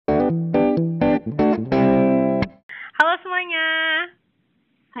Halo semuanya.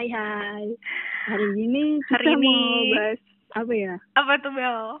 Hai. Hari ini kita mau bahas apa ya? Apa tuh,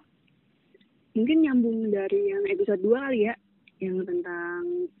 Bel? Mungkin nyambung dari yang episode 2 kali ya, yang tentang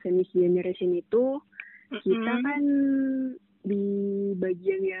Feminist Generation itu. Kita kan di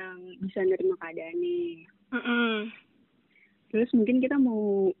bagian yang bisa nerima keadaan nih. Terus mungkin kita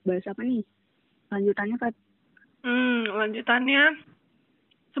mau bahas apa nih? Lanjutannya, Fat? Lanjutannya,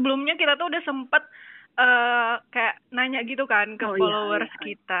 sebelumnya kita tuh udah sempet kayak nanya gitu kan ke followers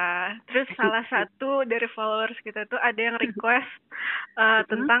kita. Terus salah satu dari followers kita tuh ada yang request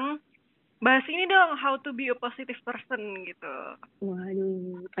tentang bahas ini dong, how to be a positive person gitu.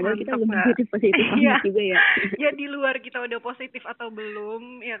 Waduh, padahal kita belum positif banget juga ya. Ya di luar kita udah positif atau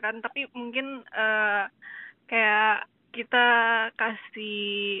belum, ya kan? Tapi mungkin kayak kita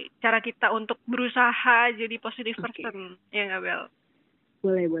kasih cara kita untuk berusaha jadi positive person, ya nggak, Bel?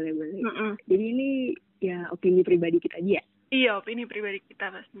 Boleh. Jadi ini ya opini pribadi kita aja ya? Iya, opini pribadi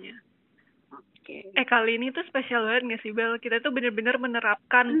kita pastinya. Oke. Kali ini tuh spesial banget nggak sih, Bel? Kita tuh bener-bener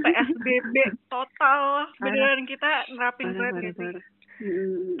menerapkan PSBB total. Beneran kita nerapin banget nggak sih?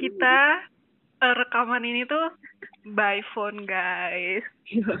 Kita rekaman ini tuh by phone, guys.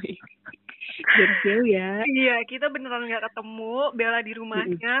 Jauh ya. Iya, kita beneran nggak ketemu. Bella di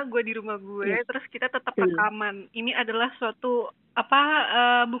rumahnya, gue di rumah gue. Terus kita tetap rekaman. Ini adalah suatu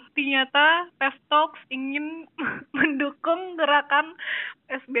bukti nyata Pep Talks ingin mendukung gerakan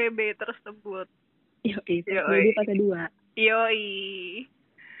PSBB tersebut. PSBB fase 2. Yoi.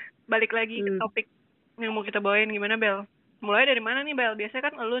 Balik lagi ke topik yang mau kita bawain, gimana, Bel? Mulai dari mana nih, Bel? Biasanya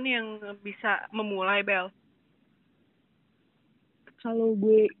kan elu nih yang bisa memulai, Bel. Kalau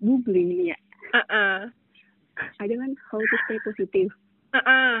gue googling ya, ada kan how to stay positive.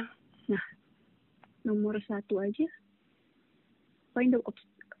 Nah, nomor 1 aja, find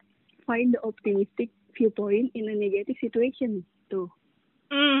the optimistic viewpoint in a negative situation. Tuh.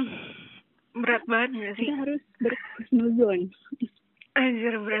 Berat banget gak sih? Kita harus berhusnuzon.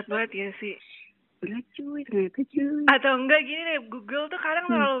 Anjir, berat banget ya sih. Berat ternyata cuy. Atau enggak gini deh, Google tuh kadang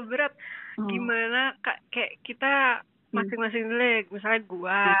terlalu berat. Gimana kayak kita masing-masing dulu, misalnya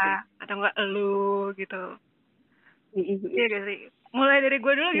gua atau enggak elu gitu. Iya gak sih? Mulai dari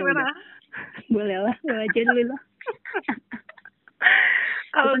gua dulu gimana? Boleh aja dulu lah.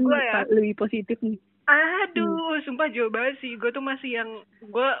 Kalau gua ya lebih positif nih. Aduh, sumpah jauh banget sih. Gue tuh masih yang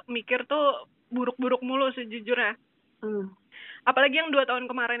gue mikir tuh buruk-buruk mulu sejujurnya. Apalagi yang 2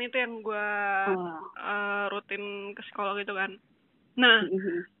 tahun kemarin itu yang gue rutin ke psikolog itu kan. Nah,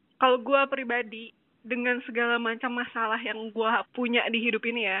 kalau gue pribadi dengan segala macam masalah yang gue punya di hidup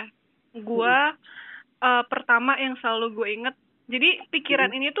ini ya, gue pertama yang selalu gue inget, jadi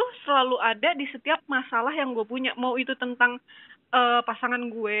pikiran ini tuh selalu ada di setiap masalah yang gue punya, mau itu tentang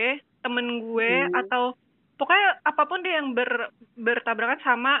pasangan gue, temen gue, atau pokoknya apapun deh yang bertabrakan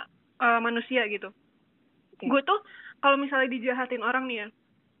sama manusia gitu. Gue tuh kalau misalnya dijahatin orang nih ya,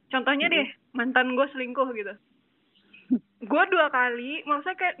 contohnya deh mantan gue selingkuh gitu. Gue 2 kali,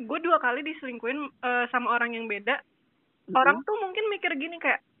 maksudnya kayak gue 2 kali diselingkuhin sama orang yang beda. Orang tuh mungkin mikir gini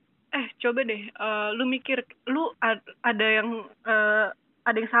kayak, coba deh, lu mikir, lu ada yang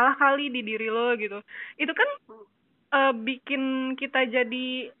salah kali di diri lo gitu. Itu kan bikin kita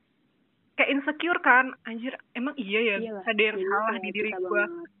jadi kayak insecure kan, anjir emang iya ya. Iyalah, ada yang salah di diri gue.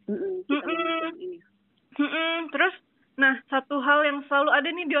 Terus nah, satu hal yang selalu ada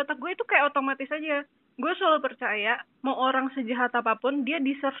nih di otak gue itu kayak otomatis aja, gue selalu percaya mau orang sejahat apapun dia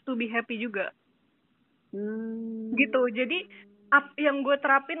deserve to be happy juga. Gitu. Jadi yang gue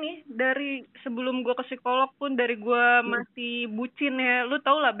terapin nih dari sebelum gue ke psikolog pun, dari gue masih bucin ya, lu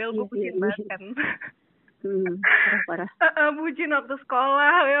tau lah Bel, gue bucin banget kan. Parah. Bucin waktu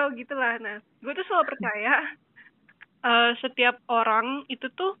sekolah ya gitulah. Nah, gue tuh selalu percaya setiap orang itu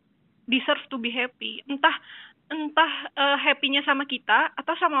tuh deserve to be happy, entah happy-nya sama kita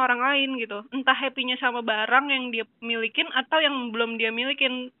atau sama orang lain gitu, entah happy-nya sama barang yang dia milikin atau yang belum dia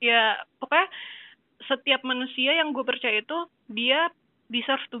milikin. Ya pokoknya setiap manusia yang gue percaya itu dia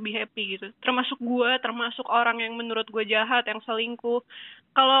deserve to be happy gitu, termasuk gue, termasuk orang yang menurut gue jahat, yang selingkuh.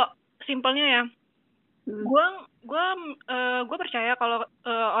 Kalau simpelnya ya, gue percaya kalau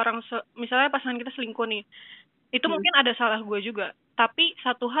orang misalnya pasangan kita selingkuh nih, itu mungkin ada salah gue juga. Tapi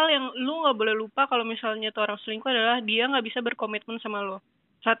satu hal yang lu nggak boleh lupa kalau misalnya tuh orang selingkuh adalah dia nggak bisa berkomitmen sama lo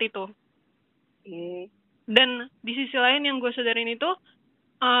saat itu. Dan di sisi lain yang gue sadarin itu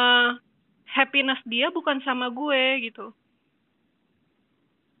happiness dia bukan sama gue gitu.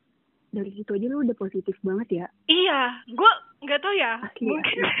 Dari situ aja lu udah positif banget ya. Iya, gue nggak tahu ya,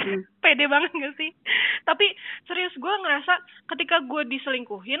 mungkin pede banget nggak sih? Tapi serius, gue ngerasa ketika gue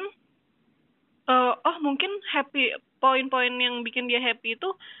diselingkuhin, Mungkin happy, poin-poin yang bikin dia happy itu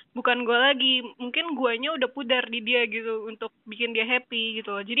bukan gue lagi, mungkin guanya udah pudar di dia gitu untuk bikin dia happy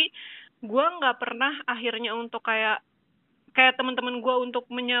gitu. Jadi gue nggak pernah akhirnya untuk kayak teman-teman gue untuk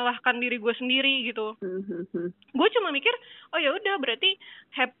menyalahkan diri gue sendiri gitu. Gue cuma mikir, oh ya udah berarti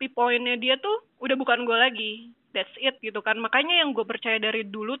happy pointnya dia tuh udah bukan gue lagi, that's it gitu kan. Makanya yang gue percaya dari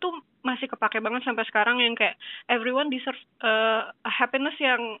dulu tuh masih kepake banget sampai sekarang, yang kayak everyone deserve a happiness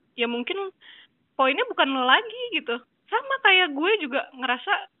yang ya mungkin poinnya bukan lo lagi gitu. Sama kayak gue juga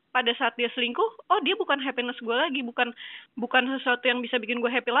ngerasa pada saat dia selingkuh, oh dia bukan happiness gue lagi, bukan sesuatu yang bisa bikin gue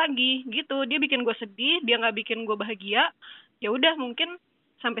happy lagi gitu. Dia bikin gue sedih, dia nggak bikin gue bahagia. Ya udah mungkin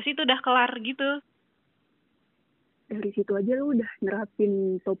sampai situ udah kelar gitu. Dari situ aja lu udah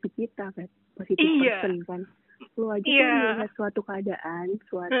nerapin topik kita kan, positive person kan. Lu aja tuh melihat suatu keadaan,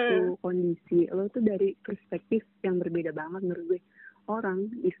 suatu kondisi, lu tuh dari perspektif yang berbeda banget menurut gue. Orang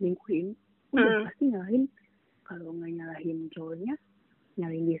diselingkuhin, udah pasti nyalahin, kalau nggak nyalahin cowoknya,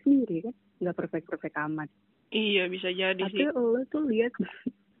 nyalahin dia sendiri kan, nggak perfect amat. Iya bisa jadi sih. Tapi lo tuh lihat,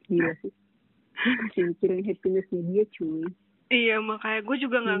 gila sih, masih mikirin happinessnya dia cuy. Iya, makanya gue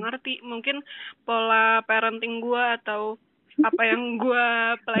juga nggak ngerti. Mungkin pola parenting gue atau apa yang gue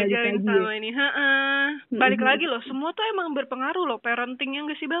pelajarin sama ini. Balik lagi loh, semua tuh emang berpengaruh loh parentingnya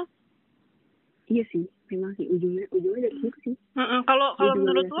nggak sih, Bel? Iya sih, memang sih ujungnya dari situ sih. Kalau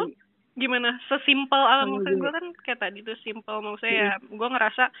menurut lo gimana? Sesimpel maksud gue kan kayak tadi tuh simpel, maksudnya ya gue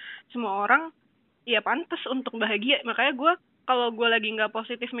ngerasa semua orang ya pantas untuk bahagia. Makanya gue kalau gue lagi nggak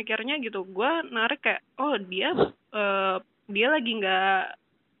positif mikirnya gitu, gue narik kayak oh dia lagi nggak,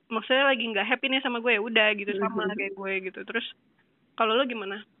 maksudnya lagi nggak happy nih sama gue, ya udah gitu, sama kayak gue gitu. Terus kalau lo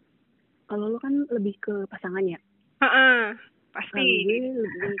gimana? Kalau lo kan lebih ke pasangan ya? Pasti. Kalau gue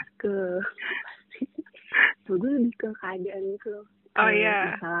lebih ke gue lebih ke keadaan gitu loh. Oh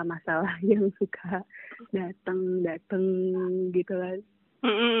iya. Masalah-masalah yang suka datang gitu kan.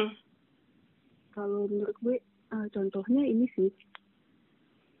 Kalau menurut gue contohnya ini sih,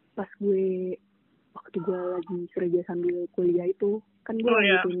 pas gue waktu gue lagi kerja sambil kuliah itu, kan gue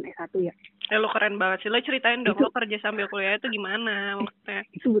lanjutin S1 ya. Lo keren banget sih, lo ceritain dong lo kerja sambil kuliah itu gimana maksudnya.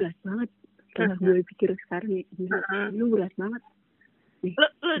 Itu berat banget, setelah gue pikir sekarang ya, itu berat banget. Nih, lo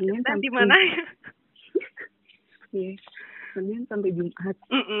ceritain di mana? Iya, Senin sampai Jumat.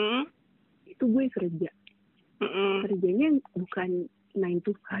 Itu gue kerja. Kerjanya bukan 9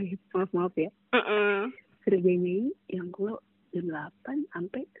 to 5, maaf ya. Kerjanya yang kalau jam 8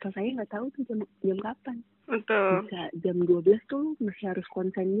 sampai selesai nggak tahu tuh jam kapan. Betul. Bisa jam 12 tuh masih harus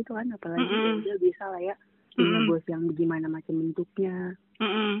konsen gitu kan, apalagi udah biasa lah ya punya bos yang gimana macam bentuknya.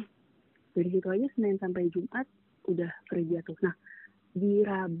 Dari situ aja Senin sampai Jumat udah kerja tuh. Nah di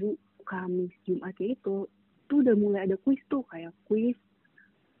Rabu, Kamis, Jumatnya itu tuh udah mulai ada kuis tuh, kayak kuis,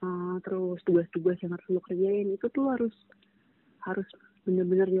 terus tugas-tugas yang harus lo kerjain itu tuh harus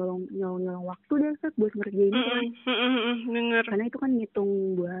bener-bener nyolong waktu deh Seth buat ngerjain itu kan. Bener. Karena itu kan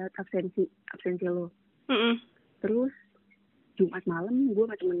ngitung buat absensi lo. Terus Jumat malam gue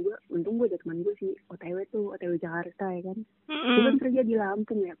sama temen gue, untung gue ada temen gue sih OTW Jakarta ya kan. Gue kan kerja di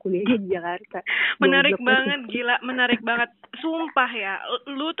Lampung ya, kuliahnya di Jakarta. Menarik banget, gila, menarik banget. Sumpah ya,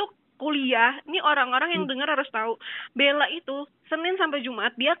 lu tuh kuliah, ini orang-orang yang dengar harus tahu, Bella itu Senin sampai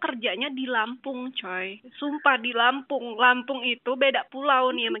Jumat dia kerjanya di Lampung, coy. Sumpah di Lampung. Lampung itu beda pulau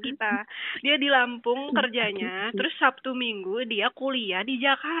nih sama kita. Dia di Lampung kerjanya, terus Sabtu Minggu dia kuliah di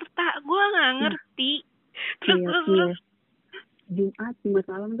Jakarta. Gua nggak ngerti. Terus Jumat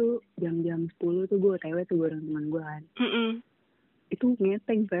malam tuh jam 10 tuh gue OTW tuh bareng teman gue kan. Itu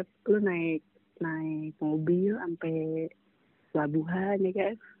ngeteng, Feb. Lu naik mobil sampai pelabuhan ya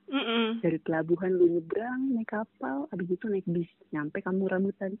kan. Dari pelabuhan lu nyebrang naik kapal, abis itu naik bis nyampe Kampung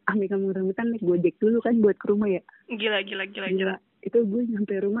Rambutan naik Gojek dulu kan buat ke rumah ya. Gila. Itu gue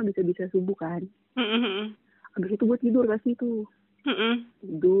nyampe rumah bisa subuh kan. Abis itu gue tidur pas itu.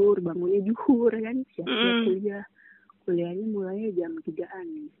 Tidur bangunnya zuhur kan, siap-siap kuliahnya mulai jam 3-an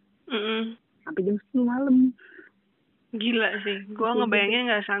sampai jam 10 malam. Gila sih, gue ngebayangnya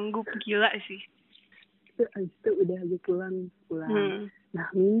nggak sanggup, gila sih. Itu udah gue pulang. Nah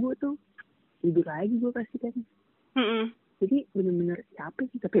Minggu tuh tidur lagi gue pasti kan. Jadi bener-bener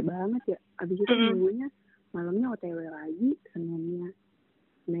capek banget ya. Abis itu Minggunya malamnya OTW lagi, Seninnya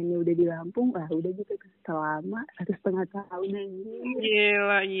udah di Lampung, udah gitu selama 1,5 tahun aja.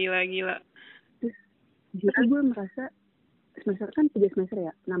 Gila. Terus jadi gue merasa semester kan 3 semester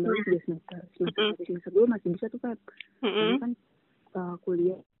ya, nambahnya 3 semester. Semester 2 masih bisa tuh Pep. Karena kan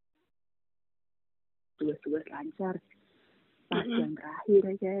kuliah tugas-tugas lancar. Pas yang terakhir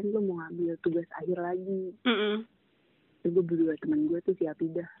ya kan, gue mau ngambil tugas akhir lagi. Terus gue berdua temen gue tuh si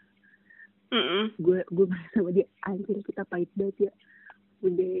Apidah. Gue sama dia, anjir kita pahit banget ya,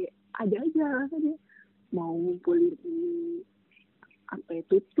 udah ada aja alasannya mau ngumpulin apa ya,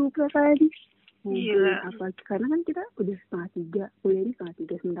 tutup lah tadi, ngumpulin apa, karena kan kita udah 2:30 kuliah ini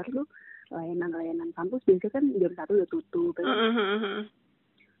 2:30, sementara tuh layanan kampus biasanya kan jam 1 udah tutup kan.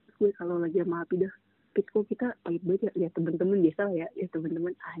 Terus gue kalau lagi sama Hafidah, kok kita pahit banget ya, lihat temen-temen biasa lah ya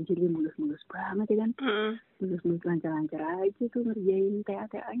temen-temen anjir dia mulus-mulus banget ya kan, mulus-mulus lancar-lancar aja tuh ngerjain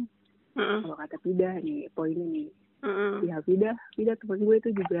TA-nya. Kalau kata Fidah nih poinnya nih, ya Fidah teman gue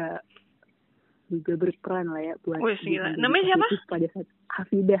itu juga berperan lah ya buat namanya siapa? Pada saat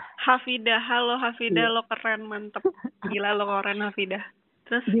Hafidah, halo Hafidah, lo keren, mantep, gila lo keren Hafidah.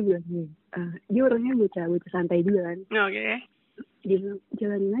 Terus dia bilang nih, dia orangnya bocah santai juga kan. Oke. Dia bilang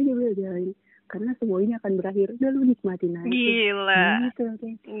jalanin aja, jalanin karena semua ini akan berakhir, udah lu nikmatin aja. Gila gitu,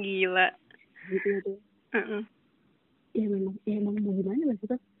 okay. Gila gitu. Ya memang mau gimana lah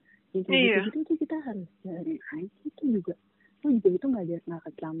kita, yang kayak gitu kita harus jalanin aja. Itu juga itu nggak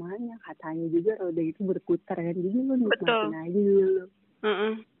keselamaannya, katanya juga roda itu berputar kan, jadi lo nikmatin aja dulu.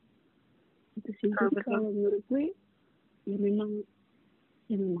 Itu sih. Jadi kalau menurut gue ya memang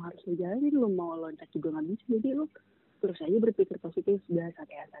harus lo jalanin, lo mau loncat juga nggak bisa, jadi lo terus aja berpikir positif, sudah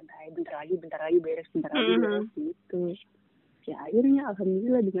santai, bentar lagi beres gitu. Ya akhirnya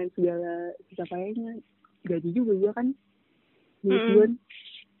alhamdulillah dengan segala capaiannya gaji juga kan mingguan.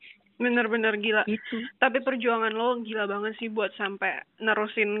 Bener-bener gila. Gitu. Tapi perjuangan lo gila banget sih buat sampai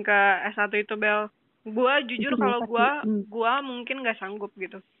nerusin ke S1 itu, Bel. Gue jujur kalau gue mungkin gak sanggup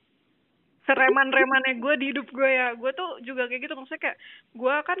gitu. Sereman-remannya gue di hidup gue ya. Gue tuh juga kayak gitu. Maksudnya kayak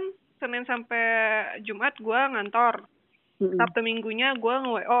gue kan Senin sampai Jumat gue ngantor. Sabtu Minggunya gue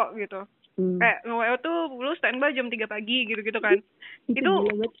nge-WO gitu. Kayak nge-WO tuh lu standby jam 3 pagi gitu-gitu kan. Itu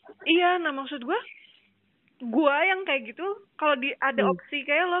iya, nah maksud gue yang kayak gitu, kalau ada opsi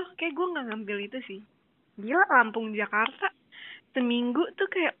kayak lo, kayak gue nggak ngambil itu sih. Gila, Lampung Jakarta seminggu tuh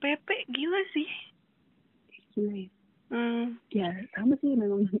kayak PP, gila sih. Gila ya. Ya sama sih,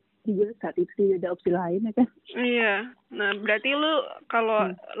 memang juga saat itu tidak ada opsi lain ya kan. Iya, nah berarti lu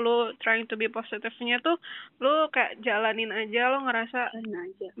kalau lu trying to be positive-nya tuh lu kayak jalanin aja, lo ngerasa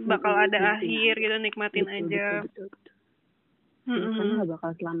bakal ada akhir gitu, nikmatin aja. Betul. Karena nggak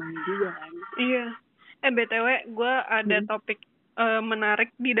bakal selamanya juga kan. Iya. BTW, gue ada topik menarik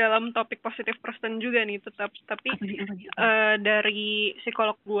di dalam topik positive person juga nih, tapi dari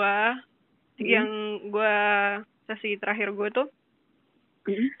psikolog gue yang gue sesi terakhir gue tuh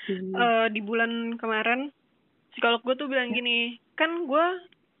di bulan kemarin, psikolog gue tuh bilang gini, kan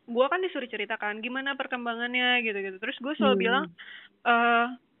gue kan disuruh ceritakan gimana perkembangannya gitu. Terus gue selalu bilang,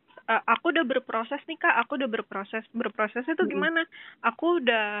 aku udah berproses nih Kak, berprosesnya tuh gimana? Aku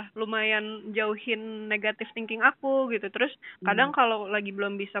udah lumayan jauhin negative thinking aku gitu. Terus kadang kalau lagi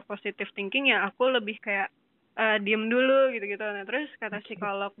belum bisa positive thinking ya aku lebih kayak diem dulu gitu. Nah terus kata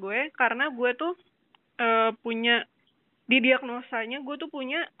psikolog gue, karena gue tuh punya, di diagnosanya gue tuh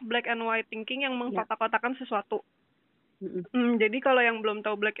punya black and white thinking yang mengkotak-kotakan sesuatu. Jadi kalau yang belum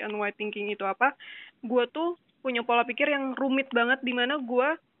tahu black and white thinking itu apa, gue tuh punya pola pikir yang rumit banget, di mana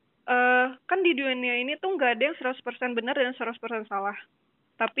gue kan di dunia ini tuh nggak ada yang 100% benar dan 100% salah.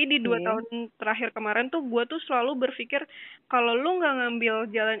 Tapi di 2 tahun terakhir kemarin tuh gue tuh selalu berpikir kalau lu nggak ngambil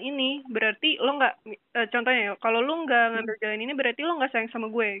jalan ini berarti lo nggak, contohnya ya, kalau lu nggak ngambil jalan ini berarti lo nggak sayang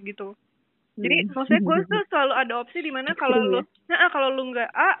sama gue gitu. Jadi maksudnya gue tuh selalu ada opsi di mana kalau lu nggak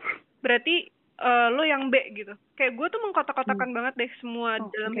A berarti lo yang B gitu. Kayak gue tuh mengkotak-kotakan banget deh semua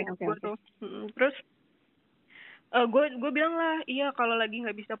dalam hidup gue tuh. Terus gue bilang lah, iya kalau lagi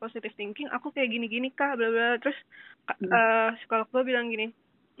nggak bisa positive thinking aku kayak gini Kak, bla bla. Terus psikolog gue bilang gini,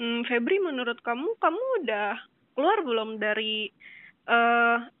 Febri menurut kamu udah keluar belum dari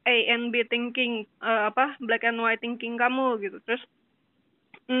A and B thinking, black and white thinking kamu gitu. Terus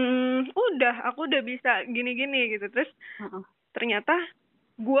aku udah bisa gini gitu. Terus ternyata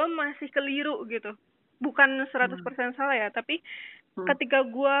gue masih keliru gitu, bukan 100% salah ya, tapi ketika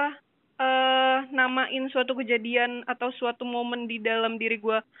gue namain suatu kejadian atau suatu momen di dalam diri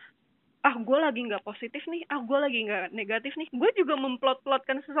gue, gue lagi nggak positif nih, gue lagi nggak negatif nih, gue juga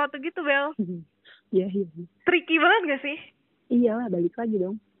memplot-plotkan sesuatu gitu, Bel. Iya. Tricky banget gak sih? Iyalah, balik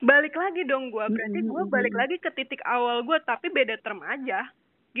lagi dong gue, berarti gue balik lagi ke titik awal gue, tapi beda term aja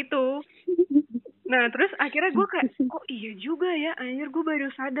gitu. Nah terus akhirnya gue kayak, oh iya juga ya, anjir gue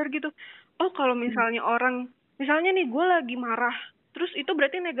baru sadar gitu. Oh kalau misalnya misalnya nih gue lagi marah, terus itu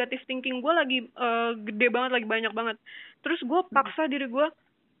berarti negative thinking gue lagi gede banget, lagi banyak banget. Terus gue paksa diri gue,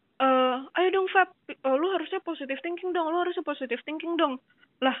 ayo dong Fab, lu harusnya positive thinking dong,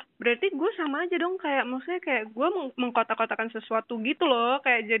 Lah berarti gue sama aja dong, kayak maksudnya kayak gue mengkotak-kotakan sesuatu gitu loh,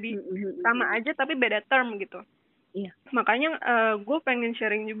 kayak jadi sama aja tapi beda term gitu. Iya. Makanya gue pengen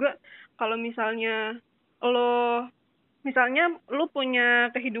sharing juga, kalau misalnya lo punya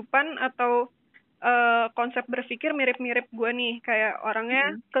kehidupan atau konsep berpikir mirip-mirip gue nih, kayak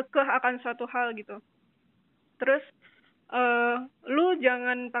orangnya kekeh akan suatu hal gitu. Terus lu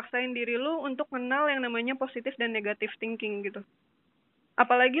jangan paksain diri lu untuk kenal yang namanya positif dan negatif thinking gitu.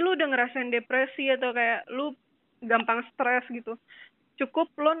 Apalagi lu udah ngerasain depresi atau kayak lu gampang stres gitu.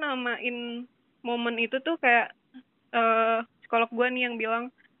 Cukup lo namain momen itu tuh kayak psikolog gue nih yang bilang,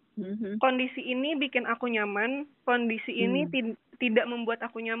 kondisi ini bikin aku nyaman, kondisi ini tidak membuat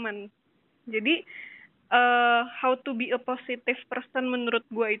aku nyaman. Jadi how to be a positive person menurut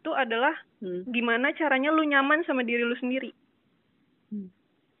gue itu adalah gimana caranya lu nyaman sama diri lu sendiri.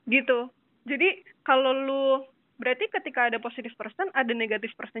 Gitu. Jadi kalau lu, berarti ketika ada positive person ada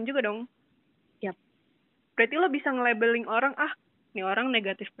negative person juga dong. Yap. Berarti lo bisa nge-labeling orang, ini orang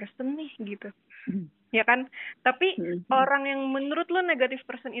negative person nih gitu. Ya kan? Tapi orang yang menurut lo negative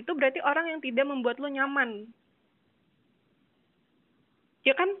person itu berarti orang yang tidak membuat lo nyaman.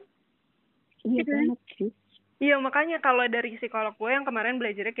 Ya kan? Iya banget sih. Iya, makanya kalau dari psikolog gue yang kemarin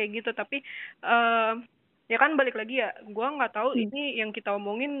belajarnya kayak gitu. Tapi ya kan balik lagi ya, gue nggak tahu ini yang kita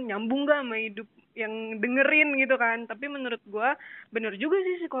omongin nyambung gak sama hidup yang dengerin gitu kan. Tapi menurut gue bener juga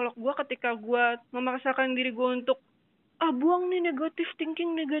sih psikolog gue ketika gue memaksakan diri gue untuk buang nih negatif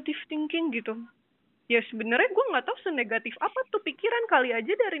thinking gitu. Ya sebenarnya gue nggak tahu senegatif apa tuh pikiran, kali aja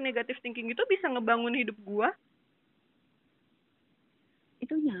dari negatif thinking itu bisa ngebangun hidup gue.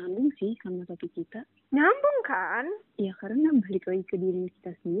 Itu nyambung sih sama topik kita. Nyambung kan? Ya karena balik lagi ke diri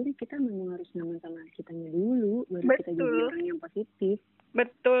kita sendiri, kita memang harus nyaman sama kitanya dulu, baru kita jadi orang yang positif.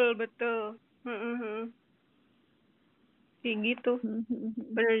 Betul. Kayak gitu.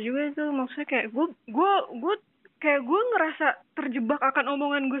 Bener juga itu, maksudnya kayak gue ngerasa terjebak akan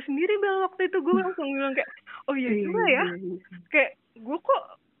omongan gue sendiri Bel. Waktu itu gue langsung bilang kayak, oh iya juga ya. Kayak gue kok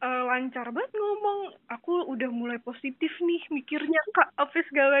lancar banget ngomong, aku udah mulai positif nih mikirnya Kak, apa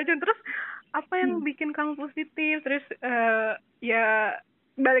segala macam. Terus apa yang bikin kamu positif? Terus ya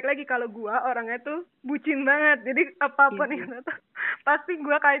balik lagi kalau gue orangnya tuh bucin banget, jadi apapun yang datang pasti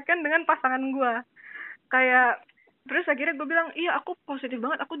gue kaitkan dengan pasangan gue. Kayak terus akhirnya gue bilang, iya aku positif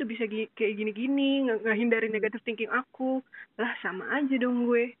banget, aku udah bisa kayak gini-gini, ngehindari negative thinking aku. Lah sama aja dong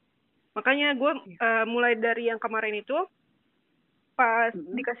gue. Makanya gue mulai dari yang kemarin itu, pas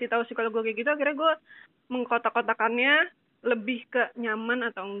dikasih tahu psikolog gue kayak gitu, akhirnya gue mengkotak-kotakannya lebih ke nyaman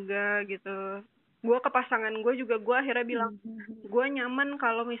atau enggak gitu. Gue ke pasangan gue juga, gue akhirnya bilang, gue nyaman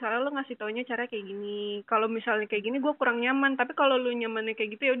kalau misalnya lo ngasih taunya cara kayak gini. Kalau misalnya kayak gini gue kurang nyaman, tapi kalau lo nyamannya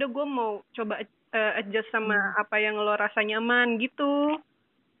kayak gitu ya udah gue mau coba adjust sama apa yang lo rasa nyaman gitu.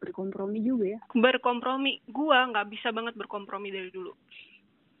 Berkompromi juga ya. Berkompromi. Gue nggak bisa banget berkompromi dari dulu.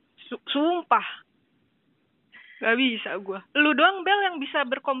 Sumpah. Gak bisa gue. Lu doang Bel yang bisa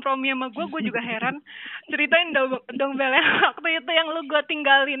berkompromi sama gue juga heran. Ceritain dong Bel ya, waktu itu yang lu gue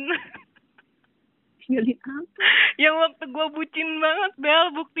tinggalin. Tinggalin apa? Yang waktu gue bucin banget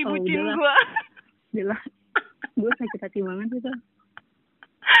Bel, bukti bucin gue. Udah lah. Gue sakit hati banget itu.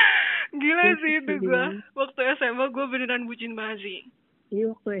 Gila sih itu gue. Waktu SMA gue beneran bucin banget sih. Iya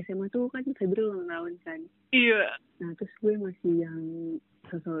waktu SMA tuh kan Febri ulang tahun kan. Iya. Nah terus gue masih yang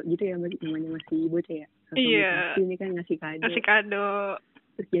sosok gitu ya, namanya masih bocah ya. Iya. Ini kan ngasih kado. Ngasih kado.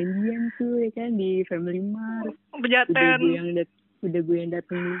 Terus janjian tuh ya kan di Family Mart. Pejaten. Udah gue yang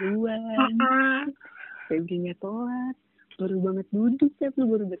dateng duluan. Febrinya telat. Baru banget duduk ya, gue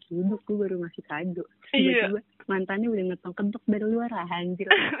baru ngasih kado. Tiba-tiba mantannya udah ngetok-ketok dari luar, anjir.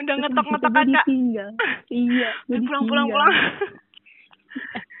 Udah ngetok-ngetok kaca. Ditinggal. Iya. Pulang.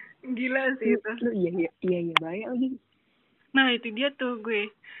 Gila sih itu. Iya baik lagi. Nah itu dia tuh gue.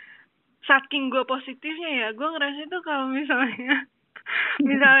 Saking gue positifnya ya, gue ngerasa tuh kalau misalnya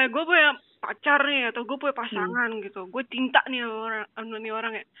gue punya pacar nih atau gue punya pasangan gitu, gue cinta nih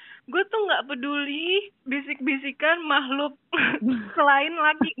orang ya, gue tuh nggak peduli bisik-bisikan makhluk selain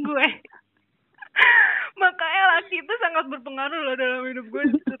laki gue. Makanya laki itu sangat berpengaruh loh dalam hidup gue,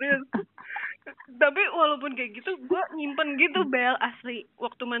 serius. Tapi walaupun kayak gitu, gue nyimpen gitu Bel, asli.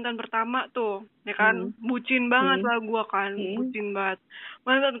 Waktu mantan pertama tuh, ya kan, bucin banget lah gue kan, bucin banget.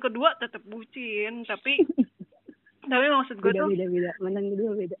 Mantan kedua tetap bucin, tapi maksud gue tuh beda.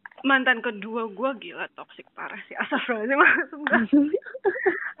 Mantan kedua gue gila toksik parah sih, astagfirullahaladzim.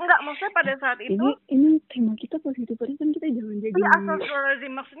 Enggak, maksudnya pada saat itu ini tema kita positif kan, kita jangan jadi. Iya,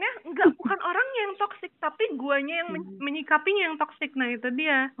 astagfirullahaladzim, maksudnya enggak, bukan orangnya yang toksik, tapi guanya yang menyikapinya yang toksik. Nah itu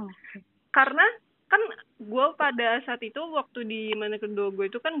dia. Karena kan gue pada saat itu waktu di mana kedua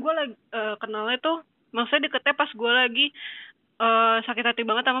gue itu kan gue lagi kenalnya tuh, maksudnya deketnya pas gue lagi sakit hati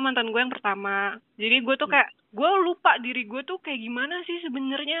banget sama mantan gue yang pertama. Jadi gue tuh kayak gue lupa diri gue tuh kayak gimana sih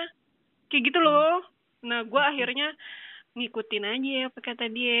sebenarnya, kayak gitu loh. Nah gue akhirnya ngikutin aja apa kata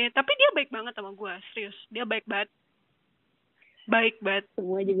dia, tapi dia baik banget sama gue, serius dia baik banget.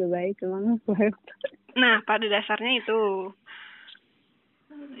 Semua juga baik emang. Nah pada dasarnya itu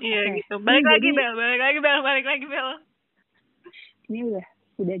iya gitu. Balik lagi Bel. Ini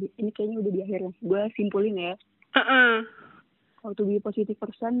ini kayaknya udah di akhir lah. Gue simpulin ya. How to be a positive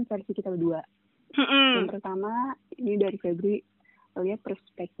person versi kita berdua. Yang pertama, ini dari Febri, lihat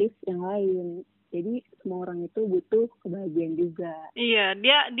perspektif yang lain. Jadi semua orang itu butuh kebahagiaan juga. Iya,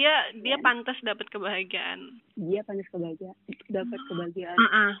 dia pantas dapat kebahagiaan. Dia pantas dapat kebahagiaan.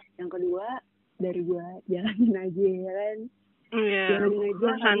 Yang kedua, dari gue jalanin aja ya kan. Iya. Jalanin aja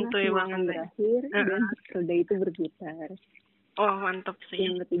karena semua akan berakhir dan roda itu berputar. Oh mantap sih.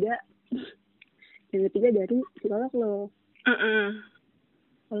 Yang ketiga dari psikolog lo.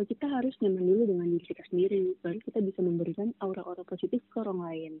 Kalau kita harus nyaman dulu dengan diri kita sendiri, baru kita bisa memberikan aura-aura positif ke orang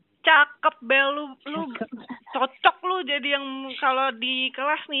lain. Cakep Bel, lu cocok lu jadi yang kalau di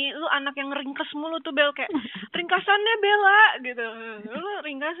kelas nih, lu anak yang ringkas mulu tuh Bel, kayak ringkasannya Bella gitu. Lu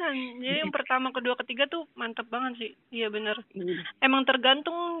ringkasan. Jadi yang pertama, kedua, ketiga tuh mantep banget sih. Iya bener. Emang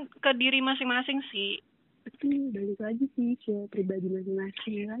tergantung ke diri masing-masing sih. Betul, balik lagi sih ke pribadi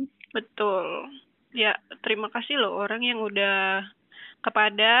masing-masing kan. Betul. Ya, terima kasih loh orang yang udah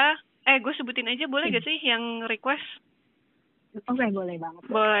kepada gue sebutin aja boleh gak sih yang request? Oke, boleh banget.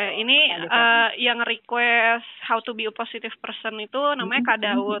 Boleh. Ini yang request how to be a positive person itu namanya Kak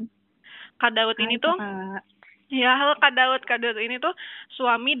Daud. Kak Daud ini tuh ya, halo Kak Daud. Kak Daud ini tuh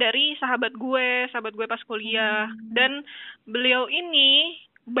suami dari sahabat gue pas kuliah. Dan beliau ini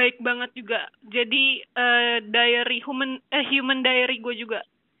baik banget juga. Jadi human diary gue juga.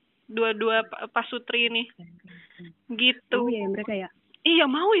 Dua pasutri ini. Gitu. Oh ya mereka ya? Iya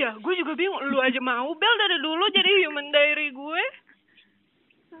mau ya, gue juga bingung. Lu aja mau Bel dari dulu jadi human diary gue.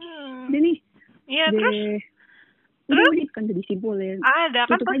 Nih. Iya terus kan jadi simpulin. Ada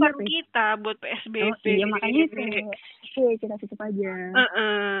kan pesan kita buat PSBB. Oh iya makanya kita tutup aja.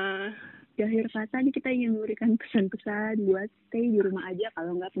 Di akhir kata nih kita ingin memberikan pesan-pesan buat stay di rumah aja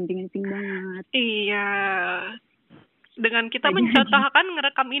kalau nggak penting-penting banget. Iya. Dengan kita mencontohkan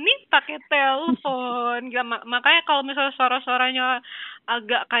ngerekam ini pakai telepon. Makanya kalau misalnya suara-suaranya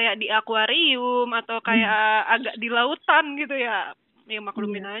agak kayak di akuarium atau kayak agak di lautan gitu ya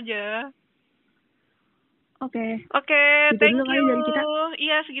maklumin aja. Oke, thank you. Dari kita.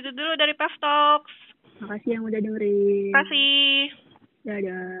 Iya, segitu dulu dari Pep Talks. Makasih yang udah dengerin. Makasih.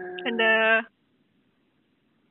 Dadah. Dadah.